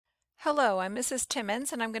Hello, I'm Mrs.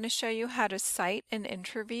 Timmons and I'm going to show you how to cite an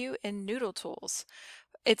interview in NoodleTools.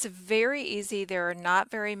 It's very easy. There are not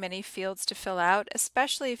very many fields to fill out,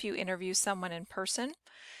 especially if you interview someone in person.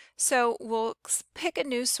 So we'll pick a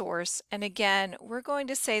new source, and again, we're going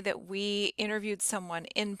to say that we interviewed someone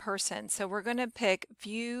in person. So we're going to pick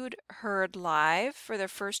viewed, heard live for the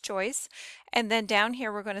first choice, and then down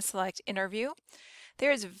here we're going to select interview.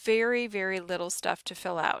 There is very, very little stuff to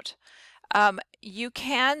fill out. You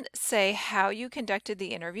can say how you conducted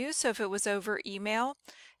the interview. So if it was over email,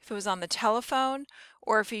 if it was on the telephone,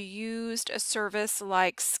 or if you used a service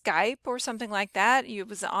like Skype or something like that, it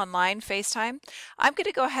was online FaceTime. I'm going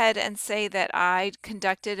to go ahead and say that I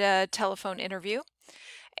conducted a telephone interview.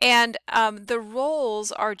 And the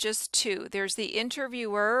roles are just two. There's the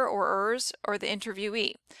interviewer or ers or the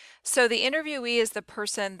interviewee. So the interviewee is the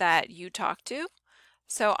person that you talk to.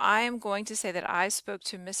 So I am going to say that I spoke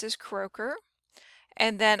to Mrs. Croker,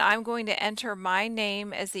 and then I'm going to enter my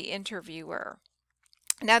name as the interviewer.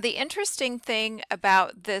 Now, the interesting thing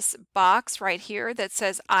about this box right here that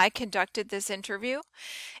says I conducted this interview,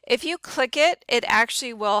 if you click it, it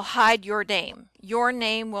actually will hide your name. Your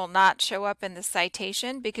name will not show up in the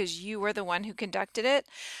citation because you were the one who conducted it.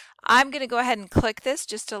 I'm going to go ahead and click this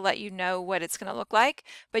just to let you know what it's going to look like.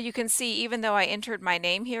 But you can see, even though I entered my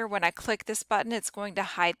name here, when I click this button, it's going to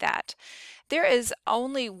hide that. There is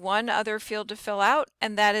only one other field to fill out,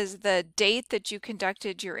 and that is the date that you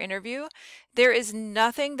conducted your interview. There is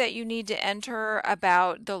nothing that you need to enter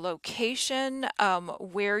about the location,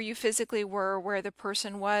 where you physically were, where the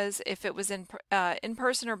person was, if it was in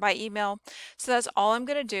person or by email. So that's all I'm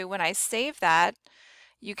going to do. When I save that,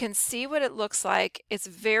 you can see what it looks like. It's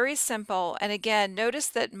very simple. And again, notice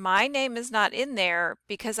that my name is not in there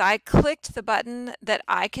because I clicked the button that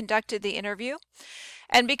I conducted the interview.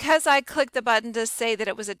 And because I clicked the button to say that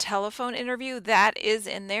it was a telephone interview, that is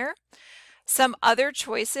in there. Some other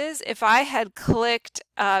choices, if I had clicked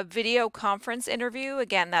video conference interview,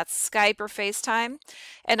 again, that's Skype or FaceTime,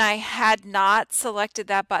 and I had not selected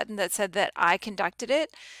that button that said that I conducted it,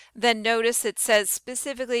 then notice it says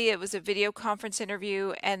specifically it was a video conference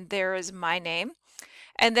interview and there is my name.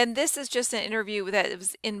 And then this is just an interview that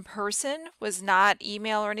was in person, was not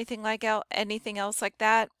email or anything else like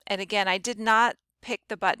that. And again, I did not pick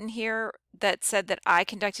the button here that said that I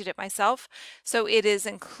conducted it myself, so it is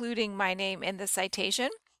including my name in the citation.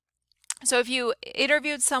 So if you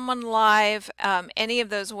interviewed someone live, any of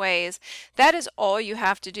those ways, that is all you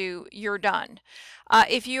have to do. You're done.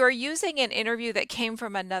 If you are using an interview that came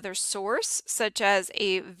from another source, such as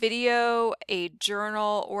a video, a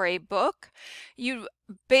journal, or a book, you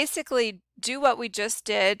basically do what we just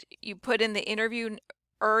did. You put in the interviewer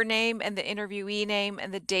name and the interviewee name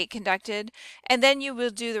and the date conducted, and then you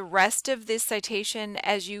will do the rest of this citation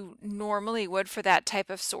as you normally would for that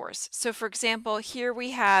type of source. So for example, here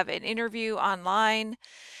we have an interview online.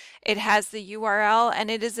 It has the URL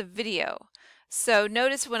and it is a video. So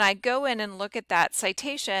notice when I go in and look at that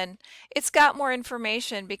citation, it's got more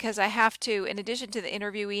information because I have to, in addition to the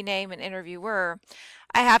interviewee name and interviewer,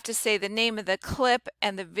 I have to say the name of the clip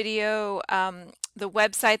and the video, the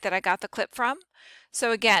website that I got the clip from.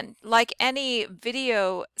 So again, like any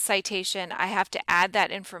video citation, I have to add that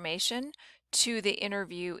information to the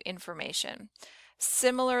interview information.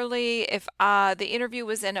 Similarly, if the interview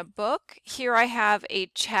was in a book, here I have a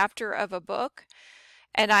chapter of a book,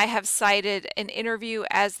 and I have cited an interview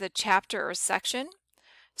as the chapter or section.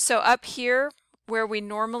 So up here, where we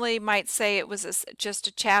normally might say it was just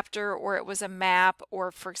a chapter or it was a map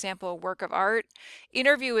or, for example, a work of art,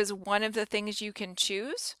 interview is one of the things you can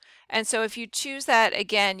choose. And so if you choose that,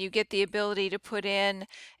 again, you get the ability to put in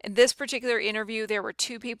this particular interview, there were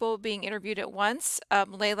two people being interviewed at once,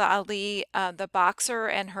 Layla Ali, the boxer,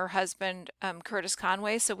 and her husband, Curtis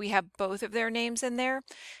Conway. So we have both of their names in there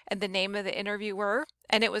and the name of the interviewer.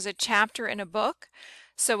 And it was a chapter in a book.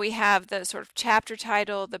 So we have the sort of chapter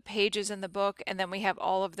title, the pages in the book, and then we have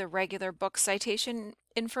all of the regular book citation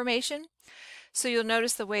information. So you'll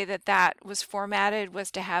notice the way that that was formatted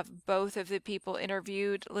was to have both of the people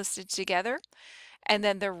interviewed listed together, and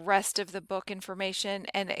then the rest of the book information.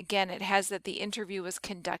 And again, it has that the interview was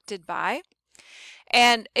conducted by.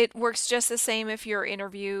 And it works just the same if your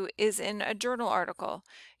interview is in a journal article.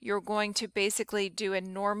 You're going to basically do a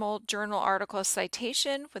normal journal article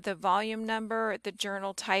citation with the volume number, the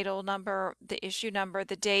journal title number, the issue number,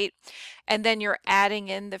 the date, and then you're adding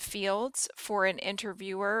in the fields for an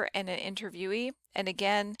interviewer and an interviewee. And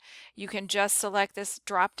again, you can just select this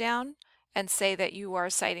drop down and say that you are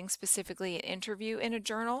citing specifically an interview in a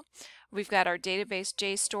journal. We've got our database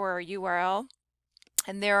JSTOR or URL.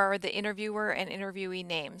 And there are the interviewer and interviewee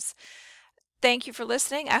names. Thank you for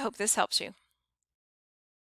listening. I hope this helps you.